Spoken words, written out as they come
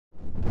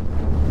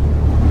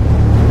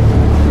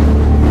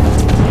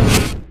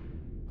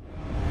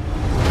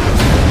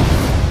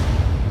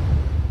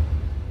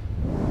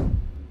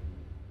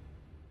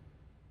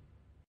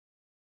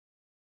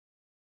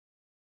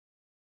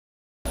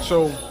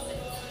So,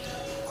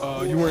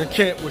 you were in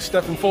camp with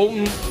Stephen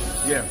Fulton.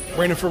 Yeah.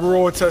 Brandon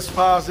Figueroa tested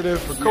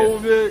positive for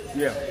COVID.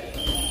 Yeah.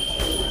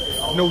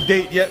 No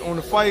date yet on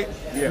the fight.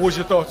 Yeah. What's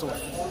your thoughts on it?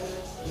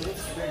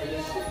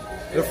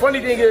 The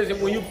funny thing is that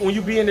when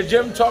you be in the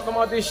gym talking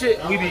about this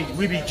shit,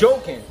 we be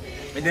joking,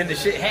 and then the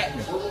shit happen.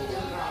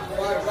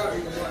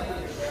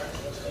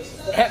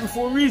 Happened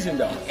for a reason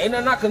though. Ain't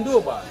nothing I can do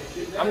about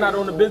it. I'm not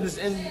on the business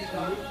end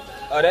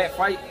of that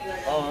fight.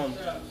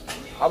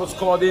 I was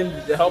called in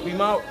to help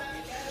him out.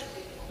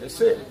 That's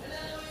it.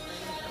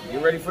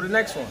 Get ready for the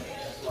next one.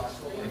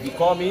 If he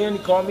called me in, he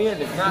called me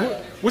in. If not,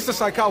 what's the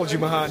psychology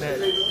behind that?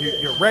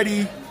 You're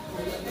ready.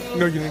 You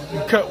know, you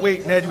cut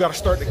weight. Now you got to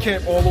start the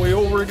camp all the way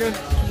over again.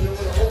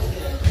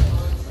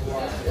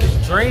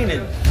 It's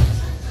draining.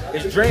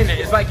 It's draining.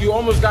 It's like you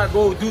almost got to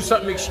go do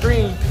something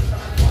extreme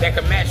that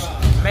can match the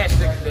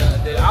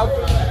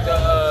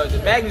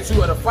magnitude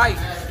of the fight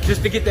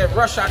just to get that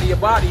rush out of your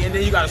body, and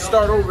then you got to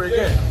start over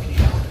again.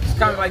 It's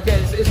kind of like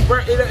that.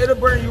 It'll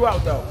burn you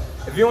out though.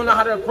 If you don't know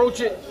how to approach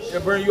it,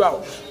 it'll burn you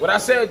out. What I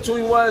said to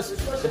him was,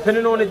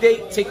 depending on the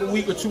date, take a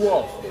week or two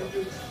off.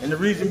 And the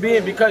reason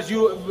being because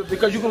you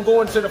can go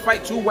into the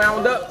fight too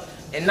wound up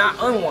and not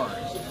unwind.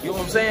 You know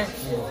what I'm saying?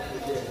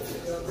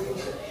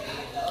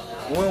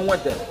 We don't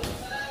want that.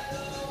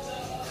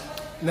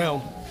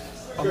 Now,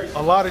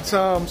 a lot of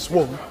times,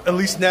 well, at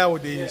least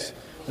nowadays,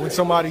 when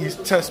somebody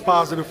tests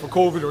positive for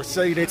COVID or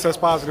say they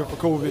test positive for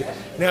COVID,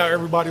 now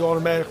everybody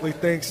automatically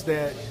thinks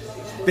that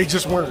they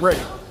just weren't ready.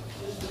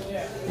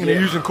 And they're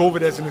using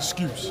COVID as an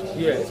excuse.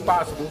 Yeah, it's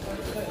possible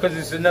because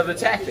it's another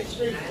tactic.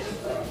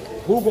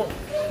 Who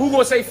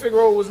gonna say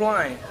Figueroa was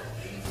lying?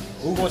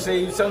 Who gonna say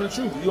he was telling the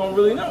truth? You don't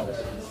really know.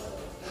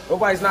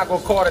 Nobody's not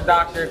gonna call the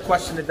doctor,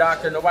 question the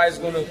doctor. Nobody's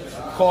gonna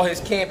call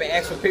his camp and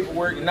ask for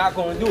paperwork. You're not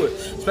gonna do it,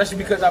 especially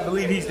because I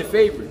believe he's the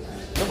favorite.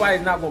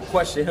 Nobody's not gonna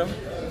question him. You know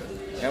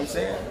what I'm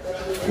saying?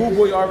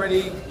 Boy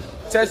already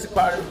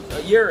testified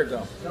a year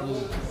ago,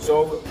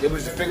 so it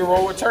was a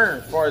Figueroa turn,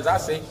 as far as I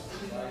see.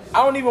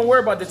 I don't even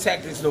worry about the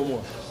tactics no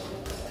more.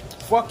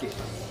 Fuck it.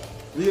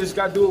 We just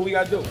gotta do what we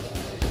gotta do.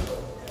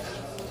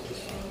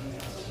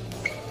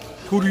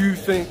 Who do you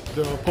think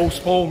the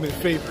postponement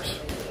favors?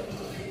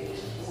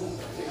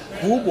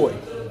 Cool boy.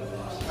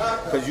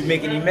 Because you're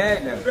making him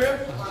mad now.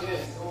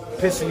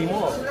 Pissing him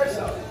off.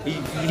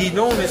 He's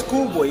known as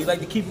cool boy. He like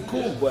to keep it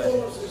cool, but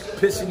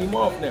pissing him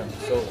off now.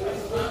 So,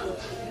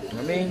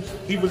 I mean,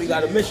 he really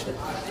got a mission.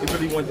 He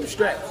really wanted them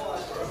straps.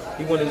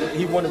 He wanted to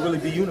really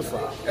be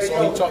unified. That's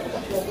all he talked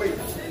about.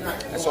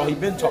 That's all he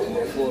been talking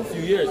about for a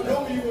few years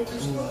now.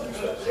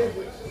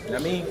 I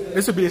mean,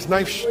 this would be his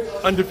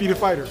 9th undefeated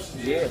fighter.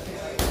 Yeah.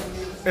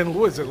 And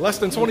what is it? Less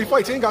than 20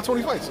 fights. He ain't got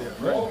 20 fights yet.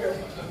 Right.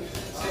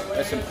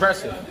 That's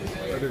impressive.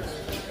 That is.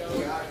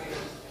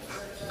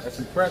 That's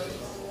impressive.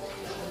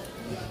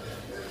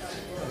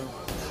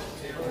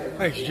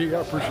 Thanks, G.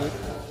 I appreciate it.